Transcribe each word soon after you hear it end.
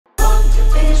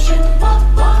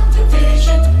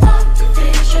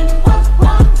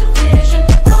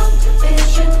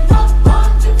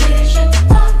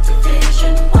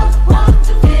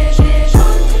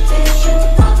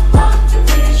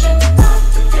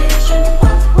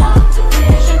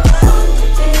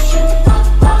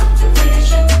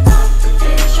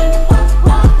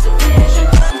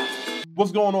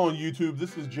going on, YouTube?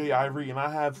 This is Jay Ivory, and I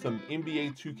have some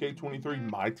NBA 2K23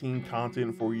 My Team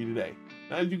content for you today.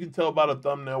 Now, as you can tell by the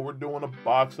thumbnail, we're doing a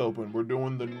box open. We're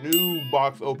doing the new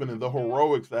box open and the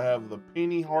heroics that have the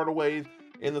Penny Hardaways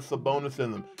and the Sabonis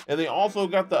in them. And they also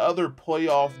got the other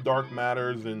playoff Dark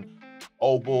Matters and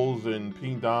Opals and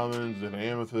Pink Diamonds and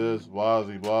Amethyst,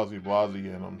 Blasey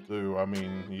in them too. I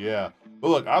mean, yeah. But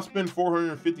look, I spent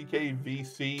 450K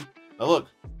VC. Now look,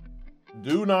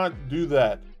 do not do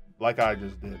that like I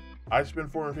just did. I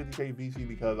spent 450K VC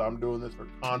because I'm doing this for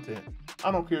content.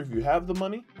 I don't care if you have the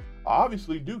money. I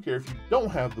obviously do care if you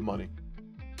don't have the money.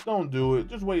 Don't do it.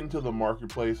 Just wait until the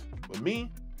marketplace. But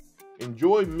me,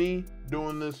 enjoy me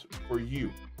doing this for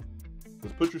you.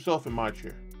 Just put yourself in my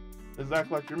chair. Just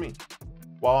act like you're me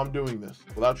while I'm doing this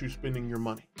without you spending your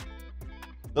money.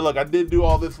 Now look, I did do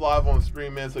all this live on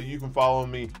stream, man, so you can follow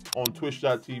me on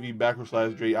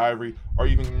twitch.tv/Jay Ivory, or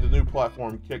even the new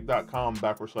platform,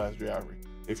 kick.com/Jay Ivory.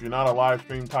 If you're not a live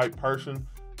stream type person,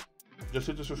 just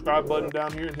hit the subscribe button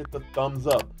down here and hit the thumbs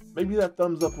up. Maybe that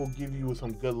thumbs up will give you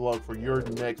some good luck for your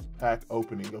next pack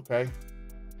opening, okay?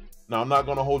 Now, I'm not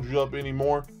going to hold you up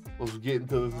anymore. Let's get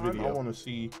into this video. I want to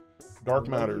see Dark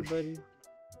Matters.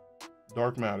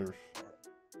 Dark Matters.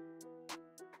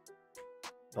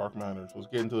 Dark Matters. Let's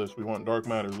get into this. We want Dark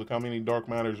Matters. Look how many Dark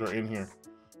Matters are in here.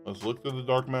 Let's look through the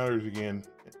Dark Matters again.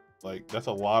 Like, that's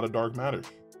a lot of Dark Matters.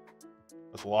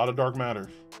 That's a lot of Dark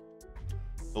Matters.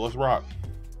 So let's rock.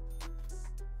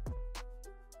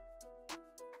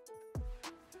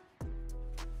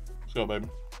 Let's go, baby.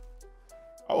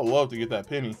 I would love to get that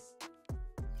penny.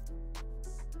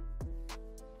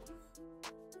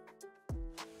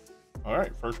 All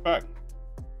right, first pack.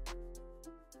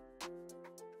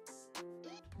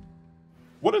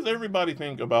 What does everybody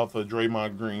think about the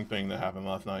Draymond Green thing that happened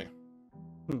last night?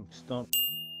 Stumped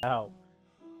out.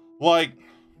 Like,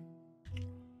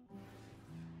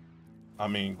 I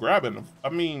mean,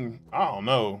 I don't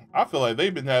know. I feel like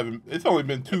they've been having, it's only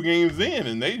been 2 games in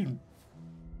and they...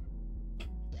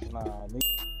 Nah, they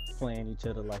playing each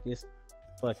other like it's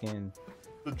fucking...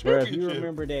 Bro, if you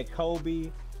remember that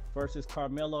Kobe versus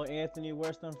Carmelo Anthony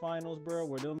Western Finals, bro,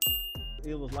 where them...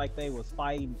 It was like they was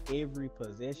fighting every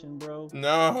possession, bro.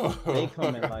 No. They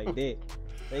coming like that.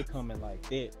 They coming like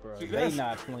that, bro. See, they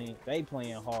not playing. They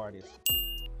playing hardest.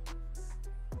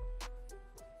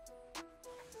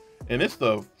 And it's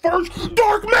the first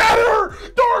Dark Matter!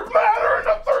 Dark Matter in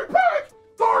the 3-pack!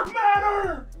 Dark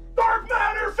Matter! Dark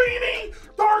Matter Feeny!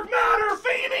 Dark Matter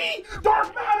Feeny!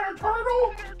 Dark Matter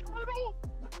Turtle!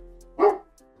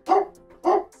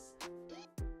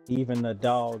 Even the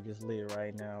dog is lit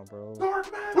right now, bro. Dark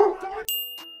Matter!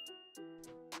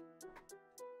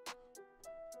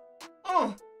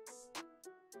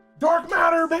 Dark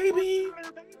Matter, baby!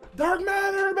 Dark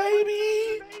Matter,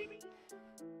 baby!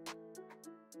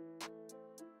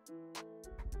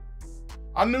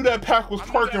 I knew that pack was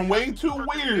twerking way too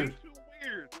weird.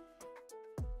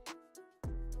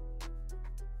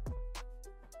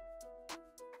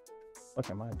 What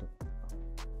am I doing?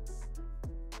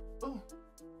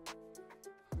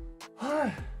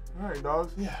 All right,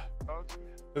 dogs. Yeah.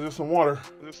 Is there some water?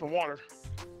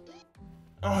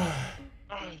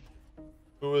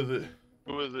 Who is it?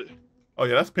 Oh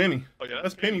yeah, that's Penny.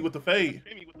 That's Penny with the fade.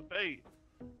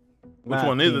 Which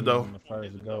one is it though?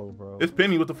 It's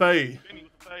Penny with the fade.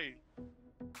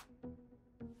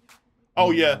 Oh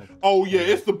yeah.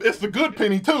 It's the good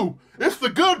Penny too. It's the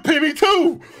good Penny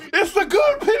too.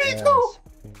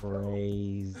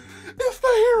 Crazy. It's the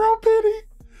hero Penny.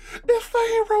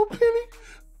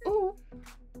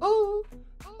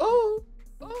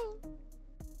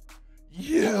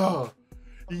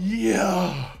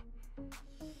 Yeah.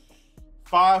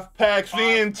 5 packs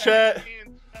in, chat.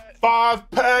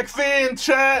 5 packs in,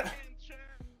 chat.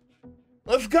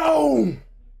 Let's go.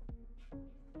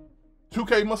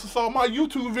 2K must have saw my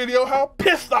YouTube video how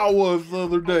pissed I was the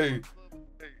other day.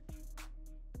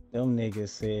 Them niggas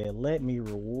said, let me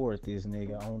reward this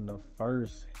nigga on the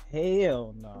first.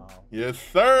 Hell no. Yes,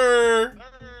 sir.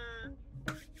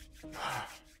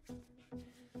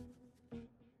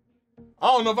 I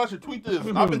don't know if I should tweet this.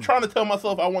 I've been trying to tell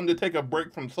myself I wanted to take a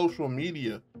break from social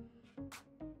media.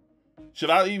 Should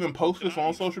I even post this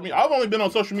on social media? I've only been on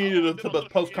social media to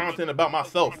post content about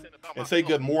myself and say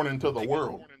good morning to the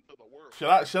world. Should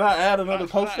I add another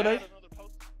post today?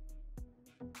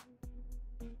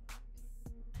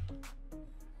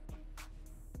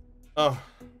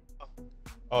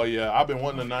 Oh yeah, I've been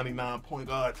wanting a 99 point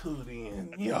guard too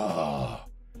then. Y'all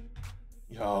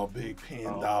big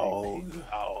pen dog.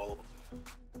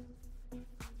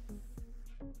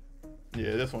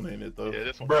 Yeah, this one ain't it though.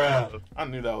 Bruh. I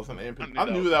knew that was an amethyst. I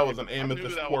knew that was an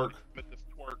amethyst twerk.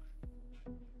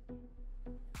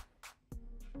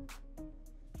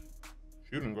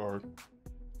 Shooting guard.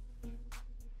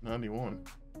 91.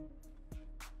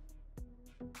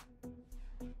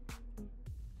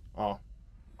 Oh.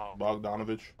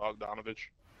 Bogdanovich.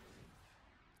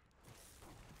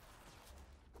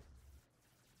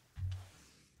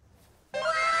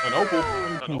 An opal.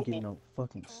 You can't get no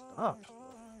fucking stops.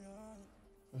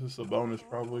 This is a bonus,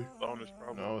 probably.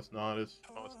 No, it's not. It's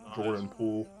Jordan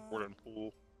Poole. Is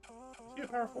he a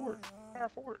power forward?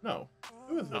 No.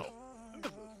 Who is this?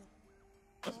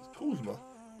 This is Kuzma.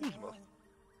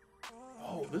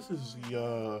 Oh, this is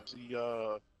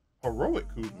the heroic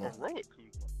Kuzma.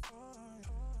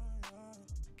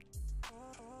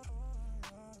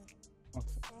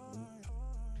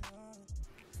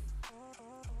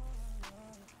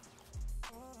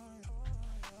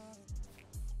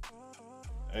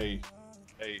 Hey,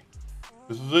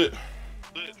 this is it.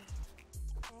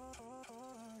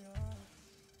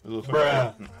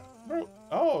 Bruh. Bro,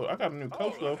 oh, I got a new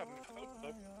coach though.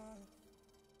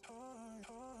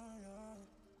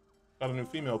 Got a new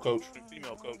female coach.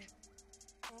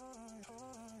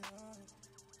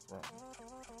 Bro.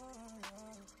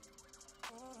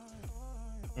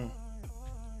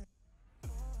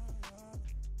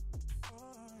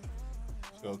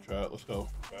 Let's go, chat. Let's go.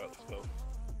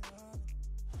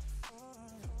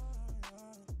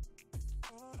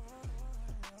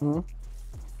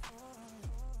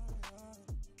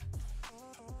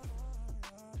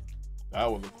 That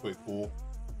was a quick pull.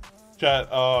 Chat,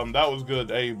 that was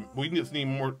good. Hey, we just need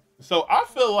more. So I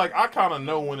feel like I kind of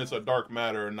know when it's a dark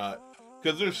matter or not.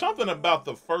 Because there's something about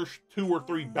the first 2 or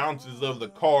 3 bounces of the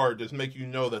card just make you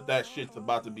know that that shit's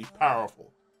about to be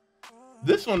powerful.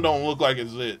 This one don't look like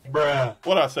it's it. Bruh.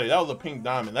 What'd I say? That was a pink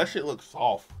diamond. That shit looks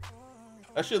soft.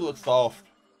 It looks soft.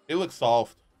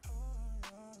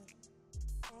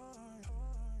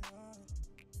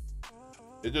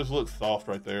 It just looks soft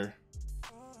right there.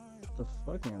 The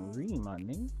fucking read, my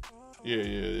nigga.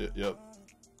 Yep.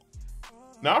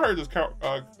 Now I heard this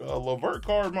Levert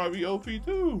card might be OP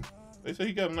too. They say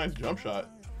he got a nice jump shot.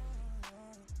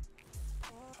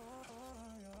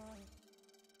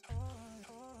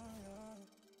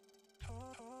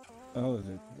 Oh, is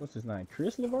it? What's his name?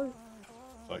 Chris Levert?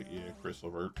 It's like, yeah, Chris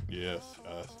Levert. Yes.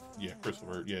 Yeah, Chris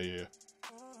Levert. Yeah.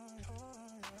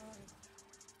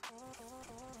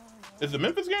 Is the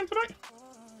Memphis game tonight?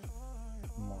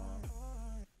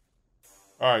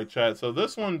 All right, chat. So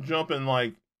this one jumping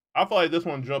like, I feel like this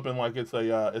one jumping like it's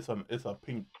a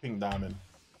pink diamond.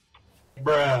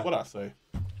 Bruh. What I say?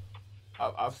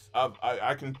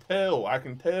 I can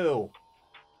tell.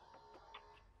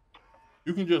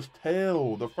 You can just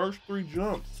tell the first 3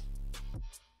 jumps.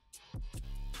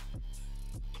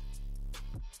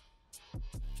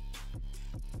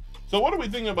 So what are we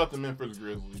thinking about the Memphis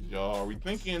Grizzlies, y'all? Are we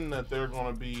thinking that they're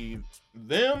gonna be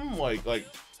them? Like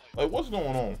what's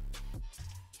going on?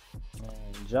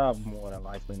 Job more than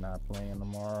likely not playing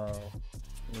tomorrow.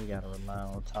 We gotta rely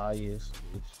on Tyus.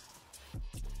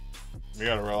 We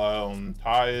gotta rely on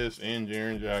Tyus and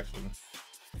Jaren Jackson.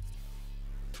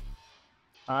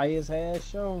 Tyus has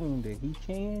shown that he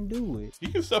can do it. He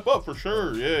can step up for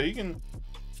sure. Yeah, he can.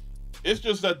 It's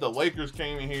just that the Lakers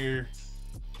came in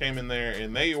there,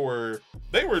 and they were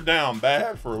down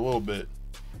bad for a little bit.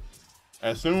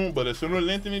 As soon as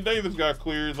Anthony Davis got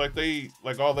cleared, like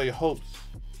all their hopes.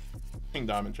 Pink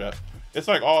diamond, chat. It's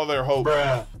like all their hopes.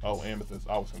 Bruh. Oh, amethyst.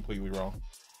 I was completely wrong.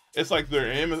 It's like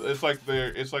their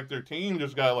team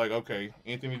just got like, okay,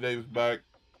 Anthony Davis back.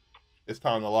 It's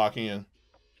time to lock in.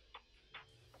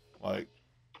 Like,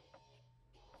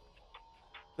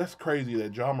 that's crazy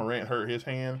that John Morant hurt his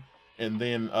hand, and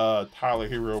then Tyler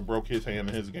Hero broke his hand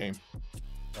in his game.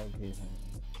 Okay.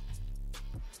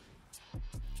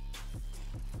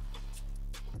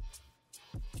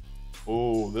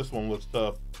 Oh, this one looks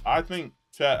tough. I think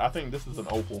this is an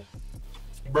opal.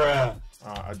 Bruh.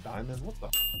 A diamond? What the?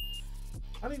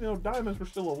 I didn't even know diamonds were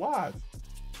still alive.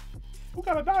 Who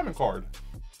got a diamond card?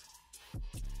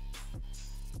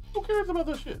 Who cares about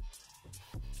this shit?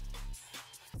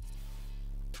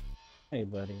 Hey,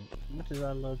 buddy. As much as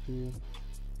I love you,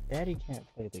 Daddy can't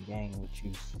play the game with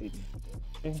you sitting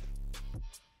there. Okay?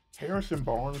 Harrison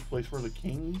Barnes plays for the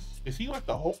Kings. Is he like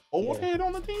the old head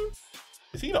on the team?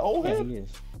 Is he the old head? He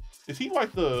is. Is he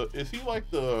like the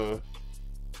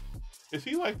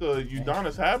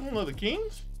Udonis Haslem of the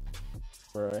Kings?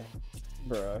 Bruh,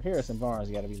 Harrison Barnes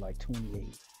got to be like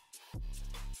 28.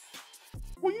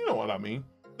 Well, you know what I mean.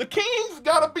 The Kings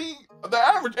got to be the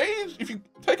average age. If you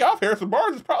take off Harrison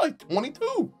Barnes, it's probably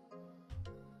 22.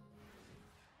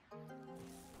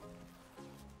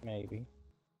 Maybe.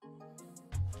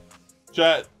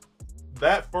 Chat,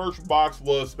 that first box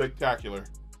was spectacular.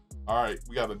 All right,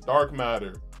 we got a dark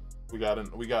matter. We got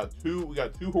two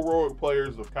heroic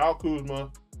players of Kyle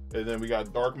Kuzma, and then we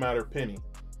got dark matter Penny.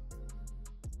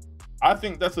 I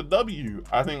think that's a W.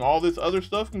 I think all this other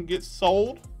stuff can get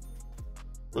sold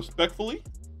respectfully.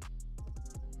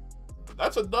 But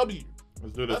that's a W.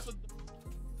 Let's do this.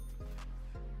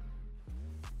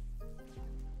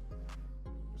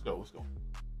 Let's go.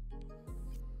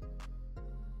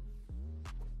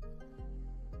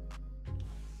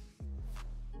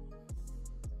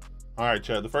 All right,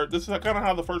 Chad. This is kind of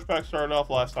how the first pack started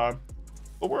off last time,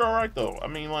 but we're all right though. I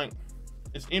mean, like,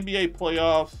 it's NBA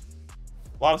playoffs,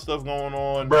 a lot of stuff going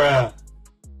on. Bruh.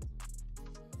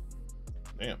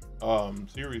 Damn.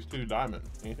 Series 2 Diamond,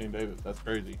 Anthony Davis. That's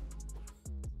crazy.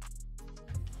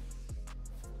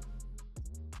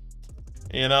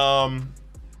 And I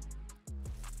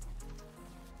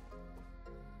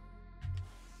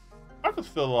just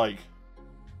feel like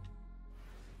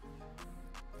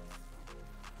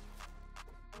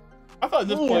I thought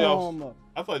this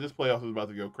playoffs is about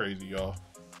to go crazy, y'all.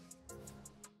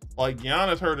 Like,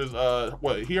 Giannis hurt his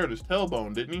he hurt his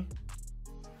tailbone, didn't he?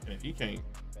 And if he can't,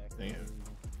 damn,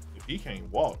 if he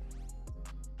can't walk,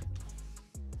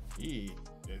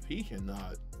 if he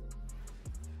cannot,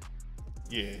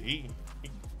 yeah, yeah,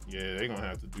 they're gonna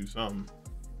have to do something.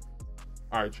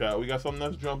 All right, chat, we got something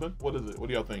that's jumping. What is it? What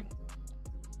do y'all think?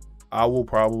 I will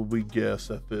probably guess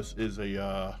that this is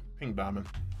a pink diamond.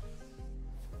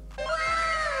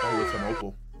 Oh, it's an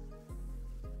opal.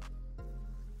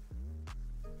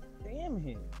 Damn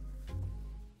him.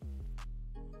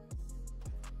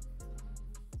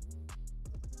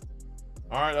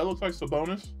 All right, that looks like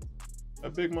Sabonis.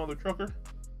 That big mother trucker.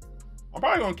 I'm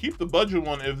probably gonna keep the budget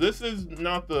one. If this is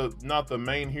not the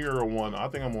main hero one, I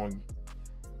think I'm going.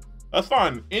 That's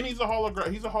fine. And he's a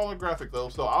holographic though,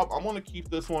 so I'm gonna keep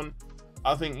this one.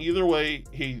 I think either way,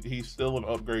 he's still an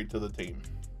upgrade to the team.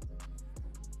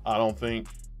 I don't think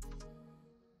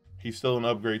he's still an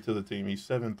upgrade to the team. He's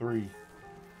 7'3".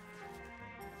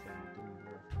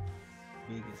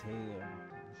 Big as hell.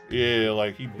 Yeah,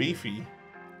 like he beefy.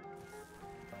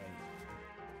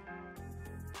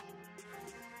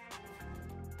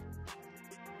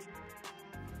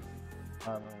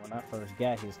 I remember when I first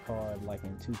got his card, like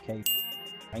in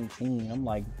 2K19, I'm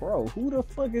like, bro, who the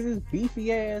fuck is this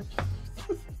beefy ass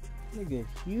nigga?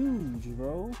 Huge,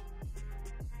 bro.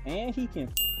 And he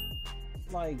can,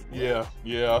 like, what?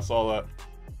 Yeah, I saw that.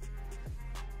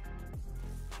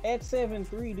 At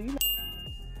 7'3", do you know what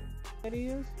that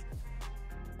is?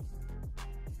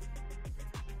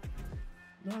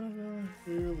 Not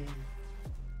really.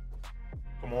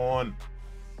 Come on.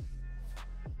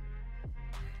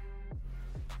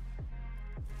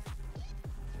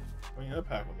 I mean, that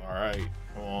pack was all right.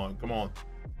 Come on.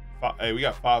 Hey, we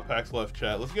got 5 packs left,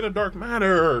 chat. Let's get a dark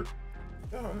matter.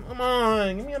 Come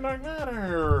on, give me a dark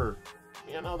matter. Give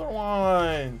me another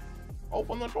one.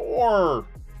 Open the door.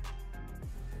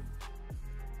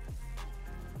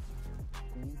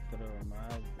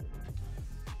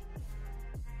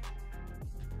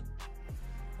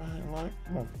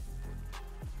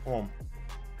 Come on.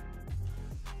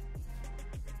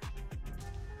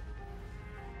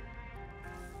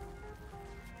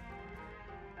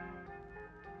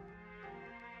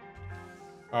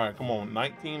 All right, come on.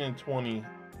 19 and 20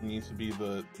 needs to be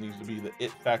the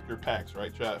it factor packs,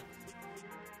 right, chat?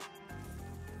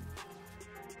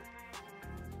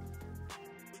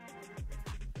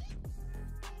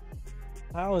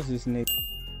 How is this nigga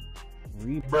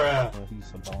Bruh. Oh,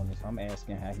 he's a bonus. I'm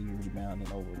asking how he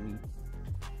rebounding over me.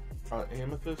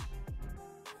 Amethyst.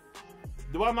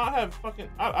 Do I not have fucking?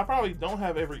 I probably don't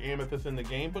have every amethyst in the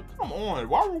game, but come on,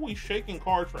 why were we shaking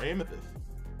cards for amethyst?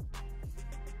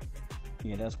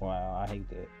 Yeah, that's why I hate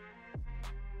that.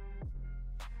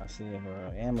 I said,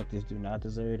 bro, amethyst do not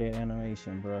deserve that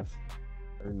animation, bro.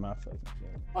 Hurt my fucking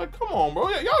feelings. Like, come on, bro.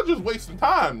 Y'all just wasting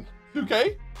time.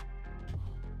 2K.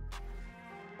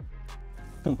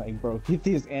 Like, bro, get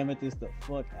this amethyst the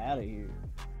fuck out of here.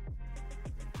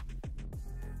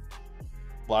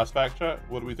 Last pack, chat.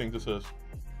 What do we think this is?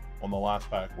 On the last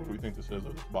pack, what do we think this is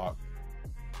of this box?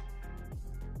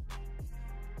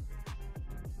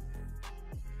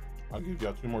 I'll give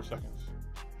y'all 2 more seconds.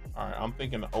 All right, I'm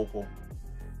thinking opal.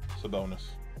 Sabonis.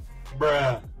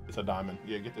 Bruh. It's a diamond.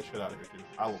 Yeah, get this shit out of here, dude.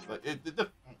 I love that.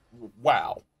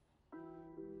 Wow.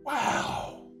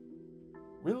 Wow.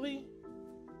 Really?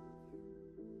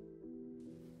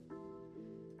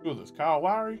 Who is this? Kyle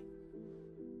Lowry?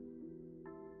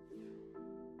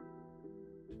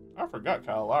 I forgot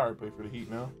Kyle Lowry played for the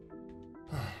Heat now.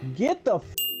 Get the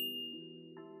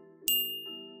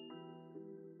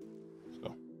Let's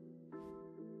go.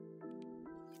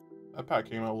 That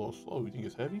pack came out a little slow. You think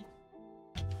it's heavy?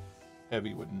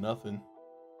 Heavy with nothing.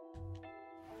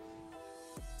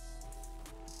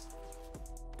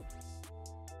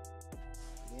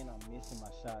 Then I'm missing my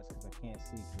shots because I can't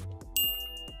see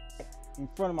good. In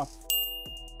front of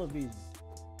my vision.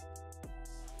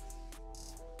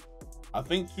 I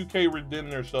think 2K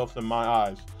redeemed themselves in my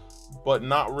eyes, but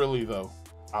not really though.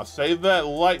 I say that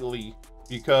lightly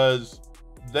because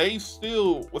they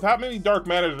still, with how many dark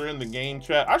matters are in the game,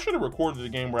 chat, I should have recorded the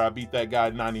game where I beat that guy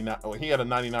 99. Oh, he had a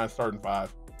 99 starting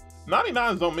 5.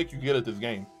 99s don't make you good at this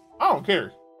game. I don't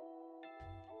care.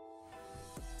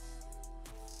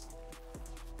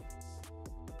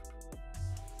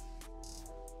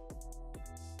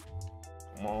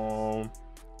 Come on.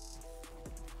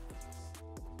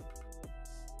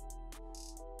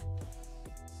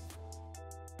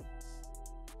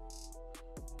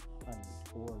 I need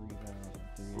 4 rebounds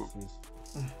and 3 assists.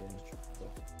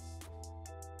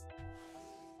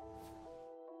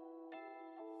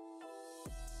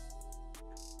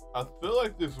 I feel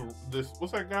like this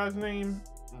what's that guy's name?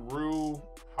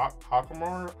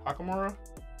 Hakamura?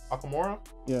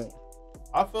 Yeah.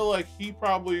 I feel like he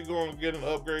probably gonna get an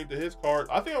upgrade to his card.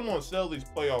 I think I'm gonna sell these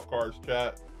playoff cards,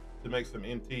 chat, to make some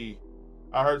NT.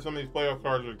 I heard some of these playoff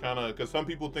cards are kind of, because some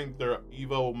people think their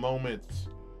Evo moments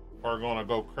are gonna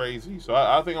go crazy. So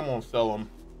I think I'm gonna sell them.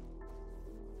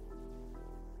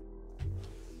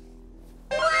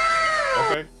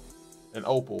 Okay, an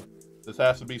Opal. This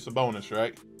has to be Sabonis,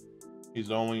 right? He's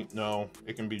the only, no,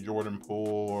 it can be Jordan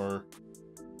Poole or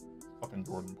fucking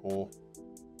Jordan Poole.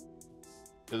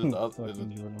 Is it the other? Is it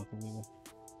Jordan Poole?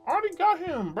 I already got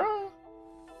him, bro.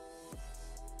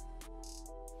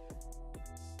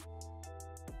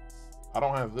 I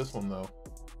don't have this one though.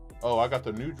 Oh, I got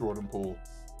the new Jordan Poole.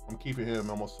 I'm keeping him.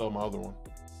 I'm gonna sell my other one.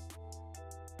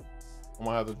 I'm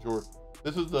gonna have the Jordan.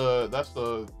 This is the that's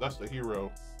the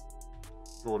hero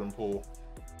Jordan Poole.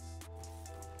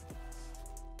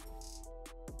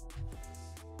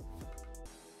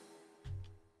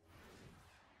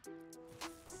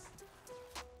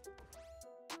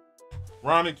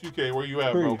 Ronnie 2K, where you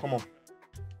at, bro? Come on.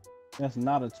 That's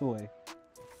not a toy.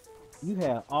 You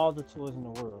have all the toys in the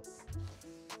world.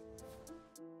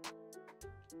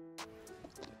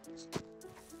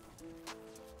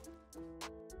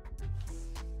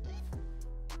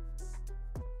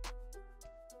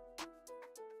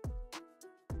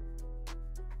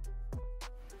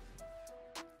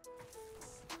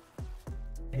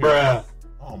 Bruh.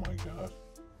 Oh my gosh.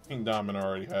 King Diamond I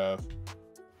already have.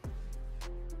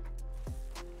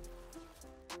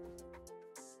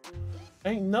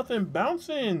 Ain't nothing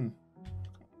bouncing.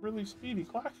 Really, Speedy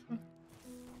Claxton?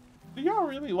 Do y'all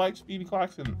really like Speedy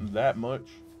Claxton that much?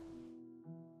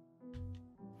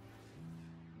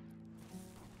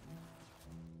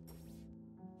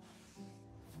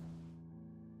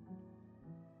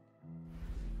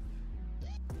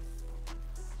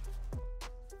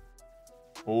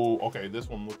 Oh, okay, this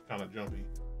one looked kind of jumpy.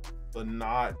 But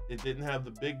not, it didn't have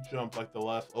the big jump like the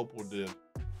last Opal did.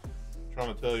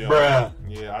 Trying to tell y'all. Bruh.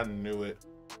 Yeah, I knew it.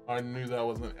 I knew that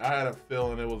wasn't. I had a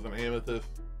feeling it was an amethyst.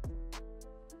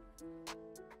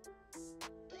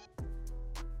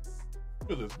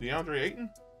 Who is this? DeAndre Ayton?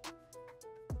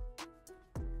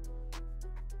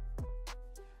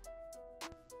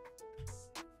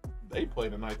 They play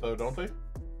tonight though, don't they?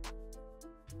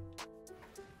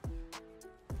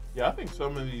 Yeah, I think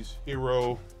some of these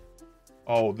hero.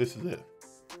 Oh, this is it.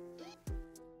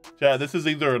 Chad, this is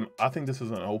either an. I think this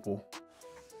is an Opal.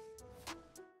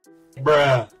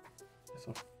 Bruh.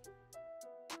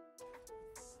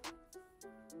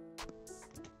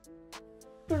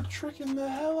 They're tricking the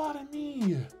hell out of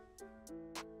me.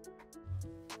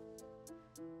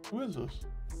 Who is this?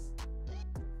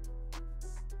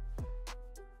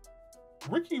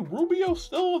 Ricky Rubio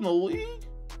still in the league?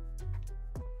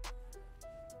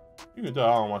 You can tell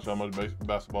I don't watch that much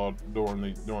basketball during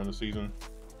the season.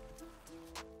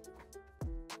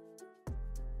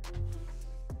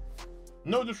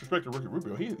 No disrespect to Ricky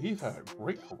Rubio, he's had a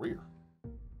great career.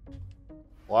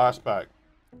 Last pack,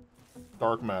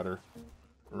 Dark Matter,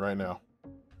 right now.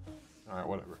 All right,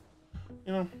 whatever.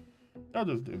 You know, I'll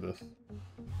just do this.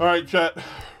 All right, chat.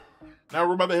 Now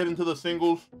we're about to head into the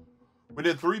singles. We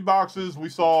did 3 boxes. We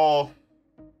saw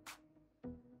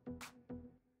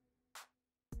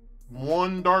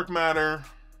 1 Dark Matter,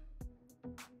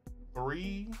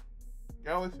 3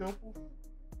 Galaxy Opals,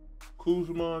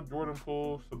 Kuzma, Jordan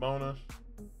Poole, Sabonis.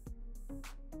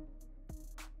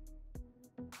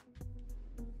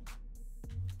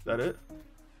 Is that it?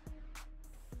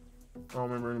 I don't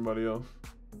remember anybody else.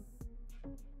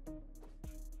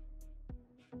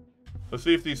 Let's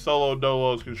see if these solo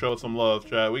dolos can show some love,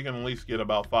 chat. We can at least get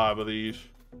about 5 of these.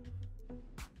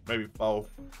 Maybe 4.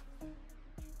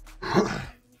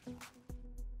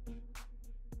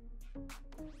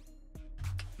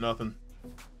 Nothing.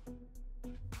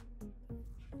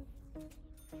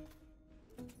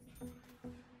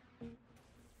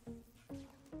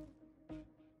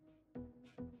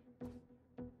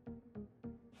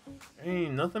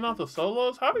 Ain't nothing out the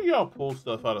solos? How do y'all pull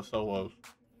stuff out of solos?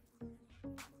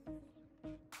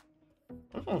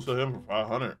 I'm gonna sell him for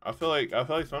 500. I feel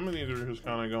like some of these are just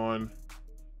kind of going.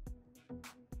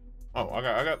 Oh,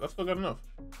 I still got enough.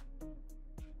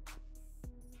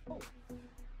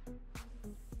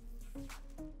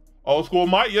 Old school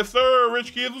Mike, yes sir.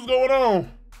 Rich kids, what's going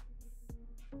on?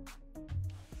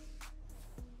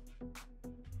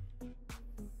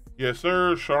 Yes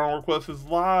sir. Sean requests is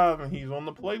live and he's on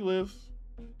the playlist.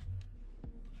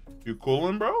 You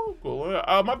coolin', bro? Coolin'.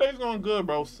 My day's going good,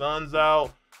 bro. Sun's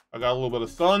out. I got a little bit of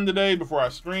sun today before I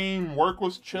streamed. Work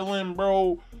was chilling,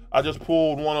 bro. I just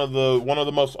pulled one of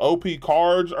the most OP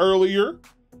cards earlier.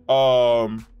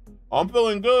 I'm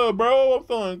feeling good, bro. I'm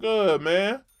feeling good,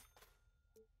 man.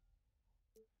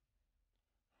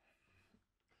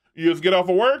 You just get off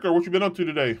of work, or what you been up to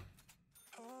today?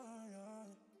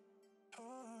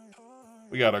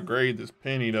 We gotta grade this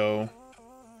penny though.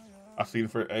 I see the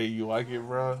first. Hey, you like it,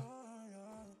 bro?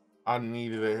 I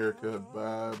needed a haircut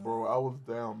bad, bro. I was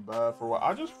down bad for a while.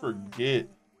 I just forget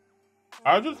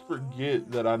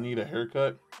that I need a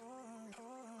haircut.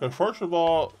 Cause first of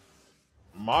all,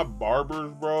 my barber,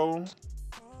 bro,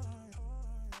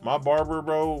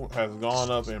 has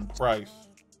gone up in price.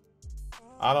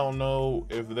 I don't know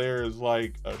if there's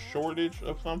like a shortage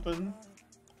of something,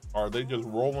 or are they just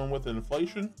rolling with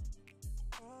inflation?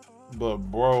 But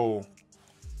bro,